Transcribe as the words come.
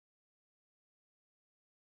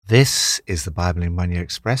This is the Bible in 1 Year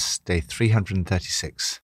Express, day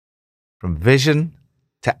 336. From vision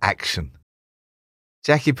to action.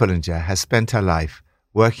 Jackie Pullinger has spent her life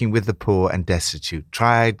working with the poor and destitute,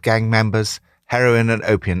 triad gang members, heroin and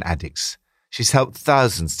opium addicts. She's helped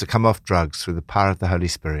thousands to come off drugs through the power of the Holy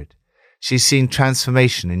Spirit. She's seen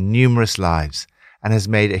transformation in numerous lives and has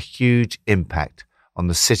made a huge impact on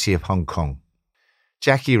the city of Hong Kong.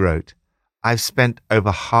 Jackie wrote, "I've spent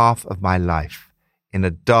over half of my life in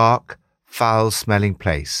a dark, foul-smelling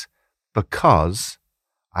place because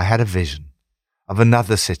I had a vision of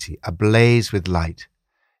another city ablaze with light.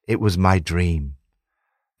 It was my dream.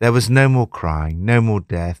 There was no more crying, no more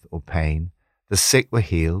death or pain. The sick were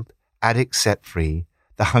healed, addicts set free,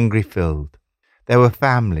 the hungry filled. There were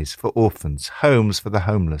families for orphans, homes for the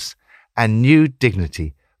homeless, and new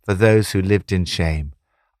dignity for those who lived in shame.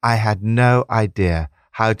 I had no idea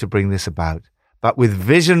how to bring this about, but with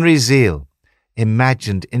visionary zeal,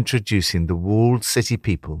 imagined introducing the walled city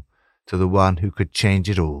people to the one who could change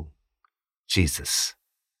it all, Jesus."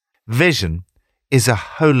 Vision is a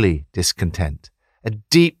holy discontent, a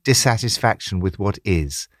deep dissatisfaction with what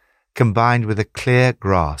is, combined with a clear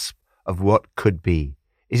grasp of what could be.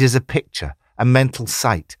 It is a picture, a mental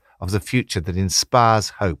sight of the future that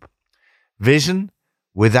inspires hope. Vision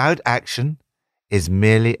without action is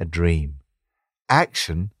merely a dream.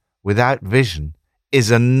 Action without vision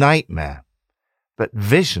is a nightmare. But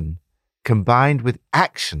vision combined with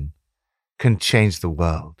action can change the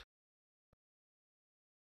world.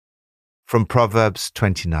 From Proverbs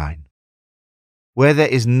 29. Where there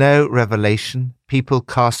is no revelation, people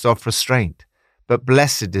cast off restraint, but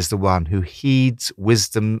blessed is the one who heeds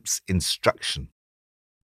wisdom's instruction.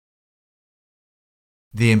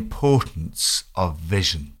 The importance of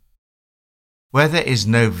vision. Where there is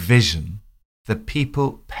no vision, the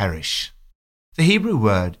people perish. The Hebrew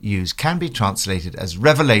word used can be translated as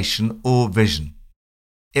revelation or vision.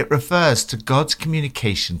 It refers to God's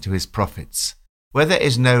communication to his prophets. Where there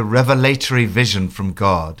is no revelatory vision from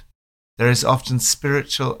God, there is often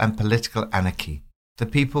spiritual and political anarchy. The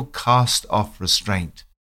people cast off restraint.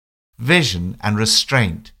 Vision and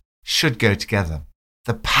restraint should go together.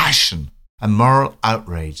 The passion and moral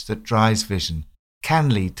outrage that drives vision can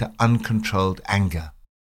lead to uncontrolled anger.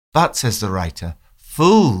 But, says the writer,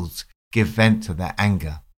 fools give vent to their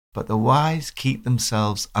anger, but the wise keep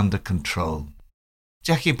themselves under control.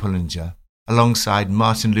 Jackie Pullinger, alongside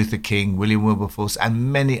Martin Luther King, William Wilberforce,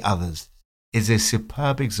 and many others, is a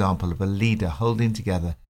superb example of a leader holding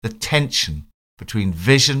together the tension between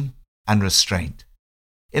vision and restraint.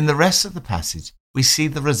 In the rest of the passage, we see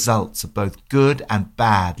the results of both good and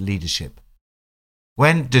bad leadership.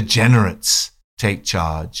 When degenerates take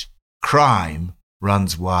charge, crime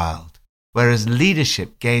runs wild, whereas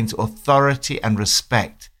leadership gains authority and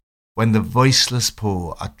respect when the voiceless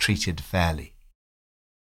poor are treated fairly.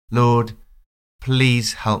 Lord,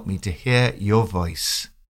 please help me to hear your voice.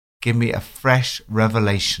 Give me a fresh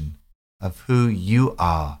revelation of who you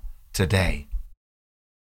are today.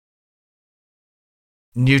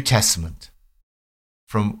 New Testament.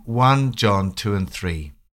 From 1 John 2 and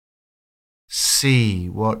 3. See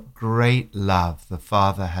what great love the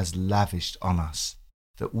Father has lavished on us,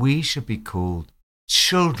 that we should be called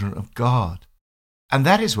children of God. And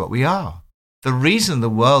that is what we are. The reason the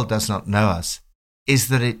world does not know us is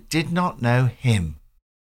that it did not know him.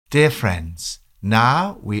 Dear friends,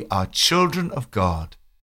 now we are children of God,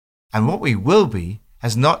 and what we will be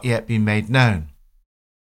has not yet been made known.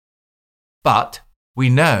 But we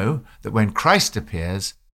know that when Christ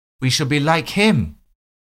appears, we shall be like him,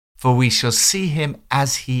 for we shall see him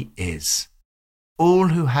as he is. All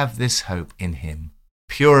who have this hope in him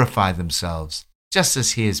purify themselves, just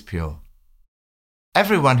as he is pure.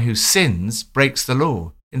 Everyone who sins breaks the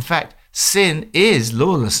law. In fact, sin is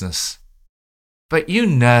lawlessness. But you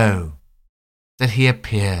know that he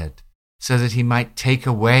appeared so that he might take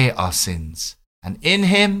away our sins, and in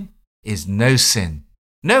him is no sin.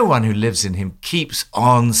 No one who lives in him keeps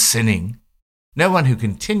on sinning. No one who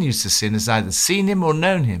continues to sin has either seen him or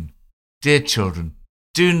known him. Dear children,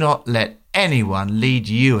 do not let anyone lead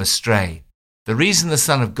you astray. The reason the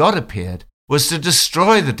Son of God appeared was to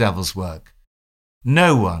destroy the devil's work.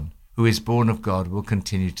 No one who is born of God will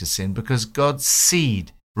continue to sin because God's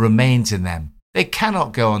seed remains in them. They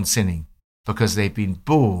cannot go on sinning because they've been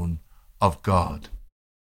born of God.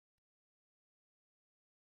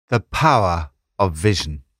 The power of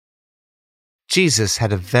vision. Jesus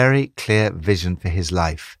had a very clear vision for his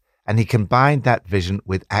life, and he combined that vision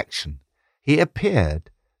with action. He appeared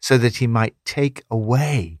so that he might take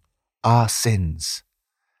away our sins.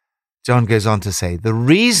 John goes on to say, the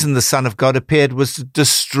reason the Son of God appeared was to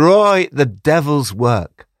destroy the devil's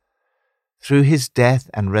work. Through his death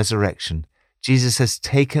and resurrection, Jesus has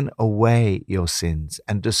taken away your sins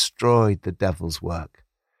and destroyed the devil's work.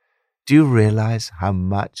 Do you realize how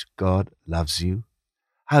much God loves you?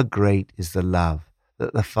 How great is the love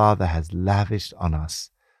that the Father has lavished on us,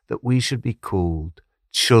 that we should be called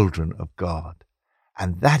children of God.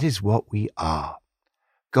 And that is what we are.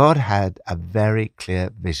 God had a very clear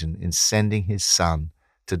vision in sending his Son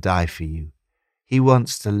to die for you. He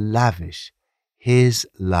wants to lavish his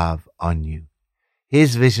love on you.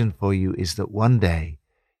 His vision for you is that one day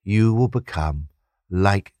you will become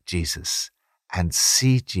like Jesus and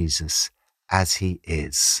see Jesus as he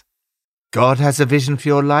is. God has a vision for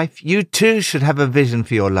your life. You too should have a vision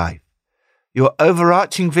for your life. Your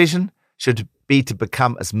overarching vision should be to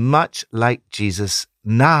become as much like Jesus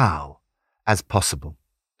now as possible.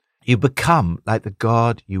 You become like the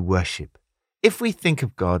God you worship. If we think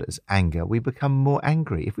of God as anger, we become more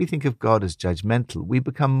angry. If we think of God as judgmental, we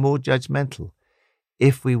become more judgmental.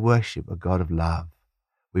 If we worship a God of love,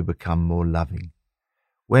 we become more loving.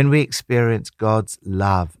 When we experience God's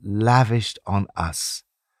love lavished on us,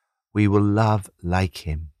 we will love like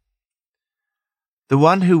him. The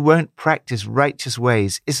one who won't practice righteous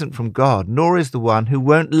ways isn't from God, nor is the one who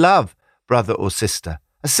won't love brother or sister.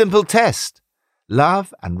 A simple test.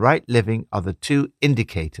 Love and right living are the two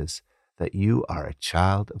indicators that you are a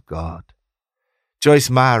child of God. Joyce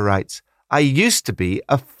Meyer writes, I used to be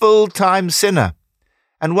a full-time sinner,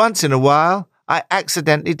 and once in a while I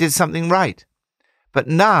accidentally did something right. But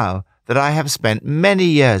now that I have spent many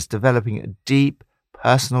years developing a deep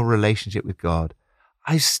personal relationship with God,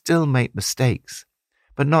 I still make mistakes,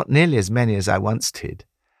 but not nearly as many as I once did.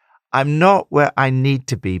 I'm not where I need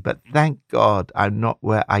to be, but thank God I'm not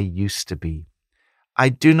where I used to be. I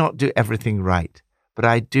do not do everything right, but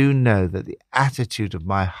I do know that the attitude of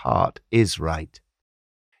my heart is right.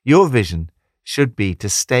 Your vision should be to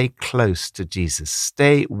stay close to Jesus,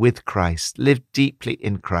 stay with Christ, live deeply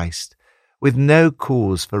in Christ, with no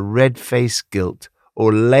cause for red-faced guilt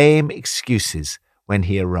or lame excuses when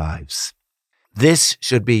he arrives. This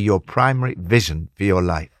should be your primary vision for your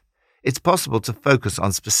life. It's possible to focus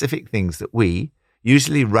on specific things that we,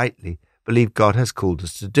 usually rightly, believe God has called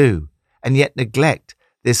us to do, and yet neglect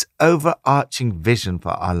this overarching vision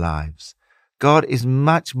for our lives. God is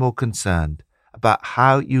much more concerned about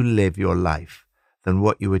how you live your life than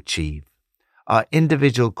what you achieve. Our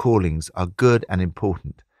individual callings are good and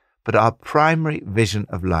important, but our primary vision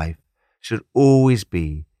of life should always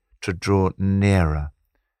be to draw nearer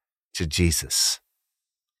to Jesus.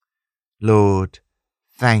 Lord,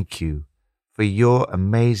 thank you for your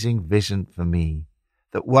amazing vision for me,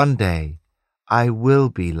 that one day I will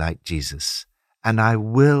be like Jesus and I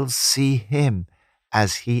will see him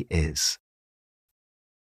as he is.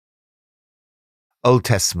 Old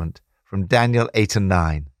Testament from Daniel 8 and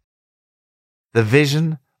 9. The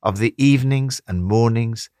vision of the evenings and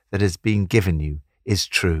mornings that has been given you is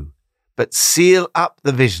true, but seal up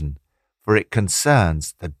the vision, for it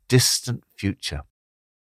concerns the distant future.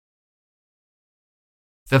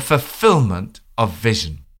 The fulfillment of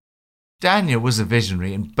vision. Daniel was a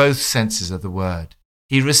visionary in both senses of the word.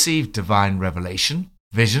 He received divine revelation,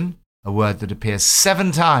 vision, a word that appears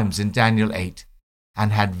 7 times in Daniel 8,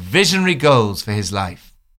 and had visionary goals for his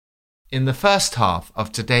life. In the first half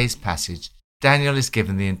of today's passage, Daniel is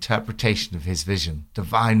given the interpretation of his vision,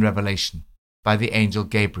 divine revelation, by the angel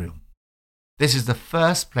Gabriel. This is the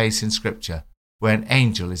first place in Scripture where an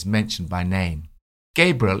angel is mentioned by name.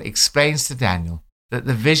 Gabriel explains to Daniel that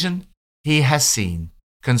the vision he has seen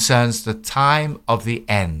concerns the time of the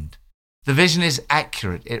end. The vision is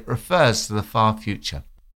accurate. It refers to the far future.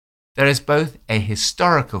 There is both a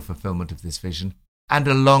historical fulfillment of this vision and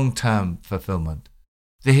a long-term fulfillment.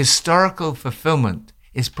 The historical fulfillment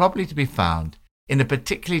is probably to be found in a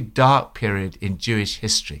particularly dark period in Jewish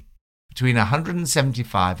history. Between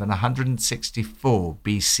 175 and 164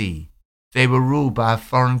 BC, they were ruled by a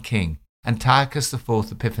foreign king, Antiochus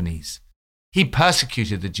IV Epiphanes. He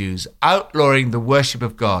persecuted the Jews, outlawing the worship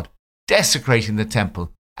of God, desecrating the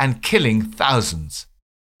temple, and killing thousands.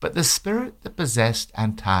 But the spirit that possessed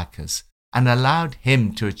Antiochus and allowed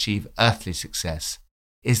him to achieve earthly success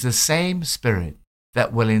is the same spirit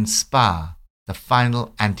that will inspire the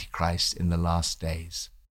final Antichrist in the last days.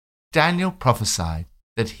 Daniel prophesied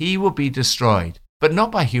that he will be destroyed, but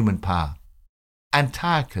not by human power.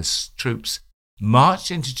 Antiochus' troops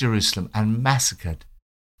marched into Jerusalem and massacred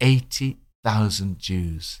 80,000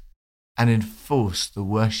 Jews and enforced the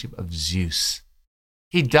worship of Zeus.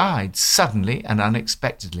 He died suddenly and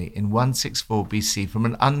unexpectedly in 164 BC from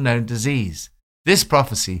an unknown disease. This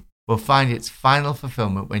prophecy will find its final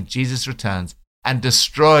fulfillment when Jesus returns and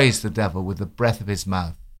destroys the devil with the breath of his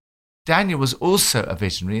mouth. Daniel was also a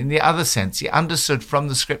visionary in the other sense. He understood from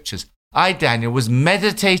the scriptures. I, Daniel, was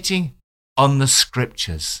meditating on the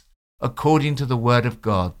scriptures according to the word of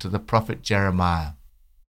God to the prophet Jeremiah,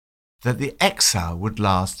 that the exile would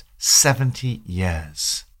last 70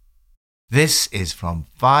 years. This is from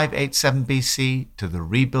 587 BC to the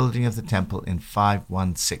rebuilding of the temple in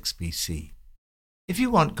 516 BC. If you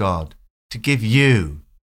want God to give you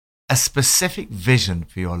a specific vision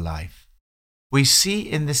for your life, we see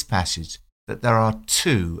in this passage that there are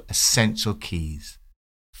two essential keys.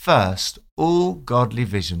 First, all godly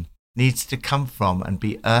vision needs to come from and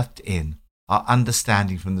be earthed in our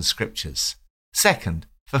understanding from the scriptures. Second,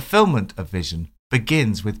 fulfillment of vision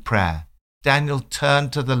begins with prayer. Daniel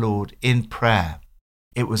turned to the Lord in prayer.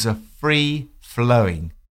 It was a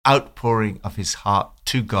free-flowing outpouring of his heart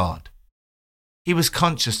to God. He was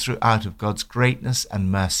conscious throughout of God's greatness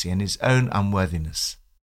and mercy and his own unworthiness.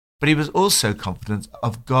 But he was also confident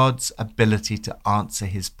of God's ability to answer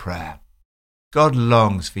his prayer. God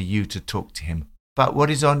longs for you to talk to him about what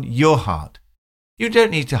is on your heart. You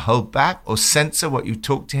don't need to hold back or censor what you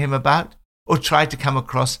talk to him about or try to come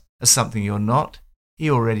across as something you're not. He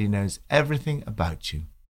already knows everything about you.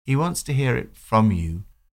 He wants to hear it from you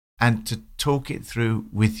and to talk it through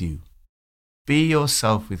with you. Be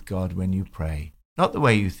yourself with God when you pray, not the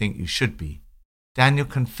way you think you should be. Daniel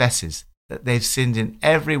confesses that they've sinned in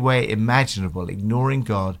every way imaginable, ignoring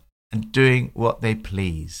God and doing what they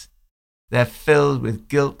please. They're filled with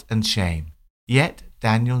guilt and shame. Yet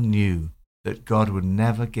Daniel knew that God would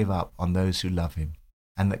never give up on those who love him,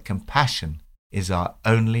 and that compassion is our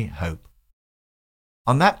only hope.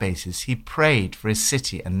 On that basis, he prayed for his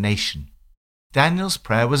city and nation. Daniel's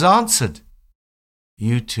prayer was answered.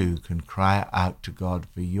 You too can cry out to God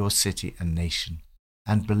for your city and nation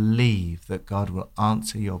and believe that God will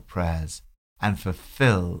answer your prayers and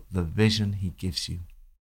fulfill the vision he gives you.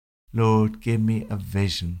 Lord, give me a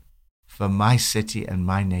vision for my city and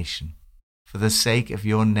my nation. For the sake of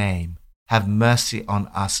your name, have mercy on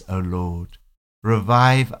us, O Lord.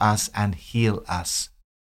 Revive us and heal us.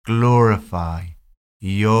 Glorify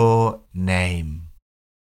your name.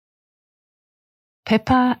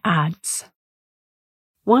 Pippa adds,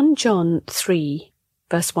 1 John 3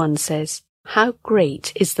 verse 1 says, How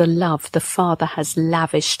great is the love the Father has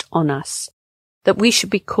lavished on us, that we should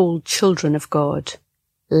be called children of God.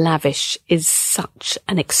 Lavish is such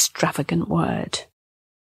an extravagant word.